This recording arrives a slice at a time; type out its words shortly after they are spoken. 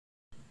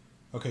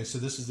Okay, so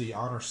this is the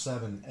Honor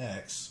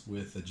 7X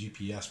with a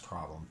GPS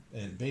problem,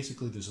 and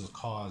basically this is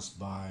caused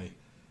by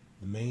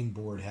the main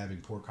board having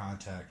poor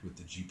contact with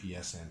the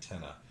GPS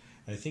antenna.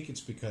 And I think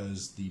it's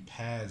because the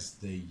pads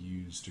they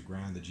use to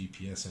ground the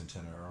GPS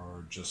antenna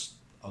are just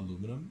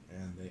aluminum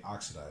and they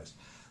oxidize.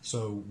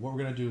 So what we're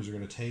going to do is we're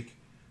going to take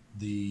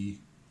the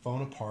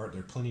phone apart. There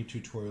are plenty of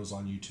tutorials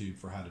on YouTube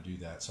for how to do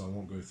that, so I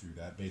won't go through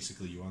that.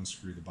 Basically, you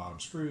unscrew the bottom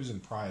screws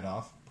and pry it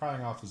off.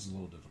 Prying off is a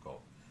little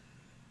difficult.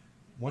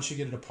 Once you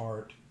get it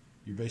apart,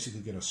 you're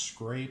basically going to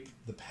scrape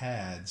the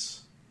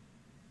pads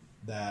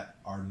that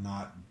are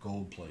not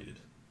gold plated.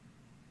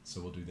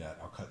 So we'll do that.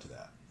 I'll cut to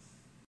that.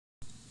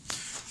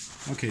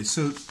 Okay,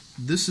 so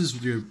this is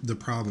the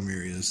problem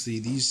area. See,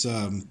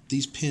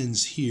 these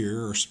pins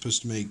here are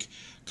supposed to make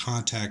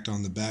contact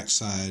on the back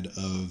side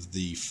of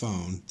the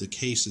phone. The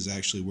case is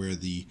actually where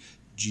the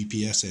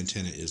GPS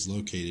antenna is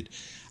located.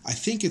 I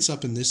think it's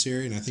up in this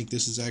area, and I think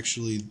this is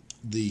actually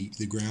the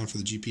ground for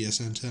the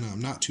GPS antenna.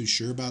 I'm not too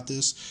sure about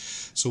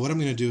this. So what I'm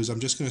going to do is I'm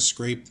just going to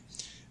scrape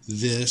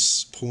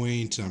this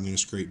point. I'm going to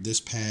scrape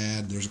this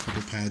pad. There's a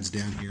couple pads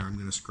down here I'm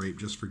going to scrape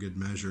just for good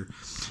measure.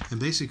 And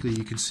basically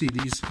you can see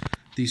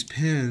these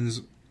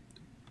pins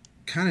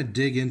kind of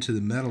dig into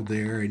the metal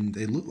there, and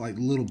they look like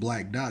little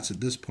black dots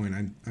at this point.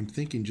 I'm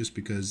thinking just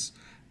because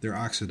they're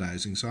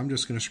oxidizing. So I'm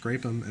just going to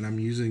scrape them, and I'm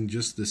using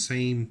just the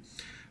same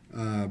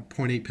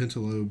 0.8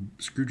 pentalobe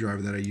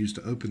screwdriver that I used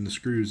to open the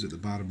screws at the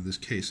bottom of this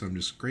case. So I'm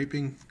just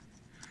scraping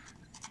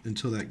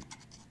until that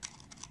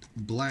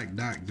black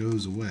dot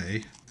goes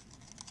away,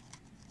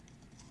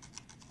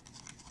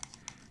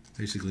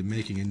 basically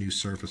making a new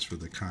surface for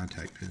the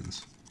contact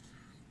pins.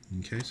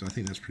 Okay, so I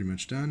think that's pretty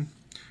much done.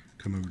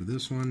 Come over to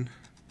this one.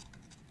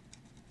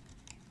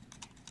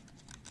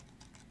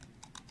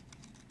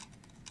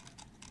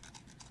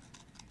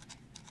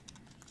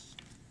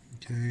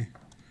 Okay,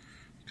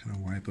 kind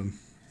of wipe them.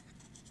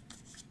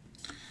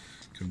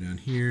 Come down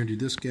here, do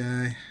this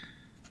guy.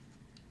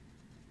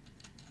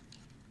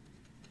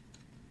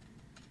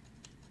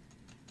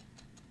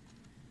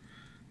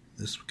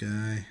 This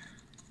guy.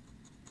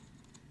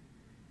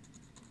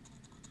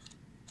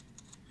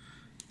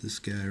 This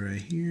guy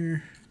right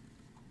here.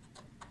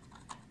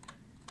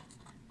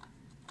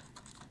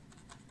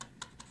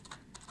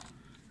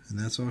 And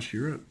that's all she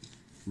wrote.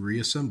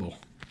 Reassemble.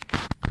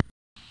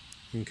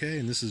 Okay,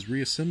 and this is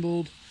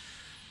reassembled.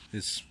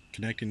 It's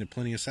connecting to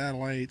plenty of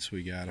satellites.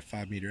 We got a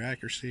 5-meter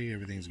accuracy.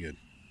 Everything's good.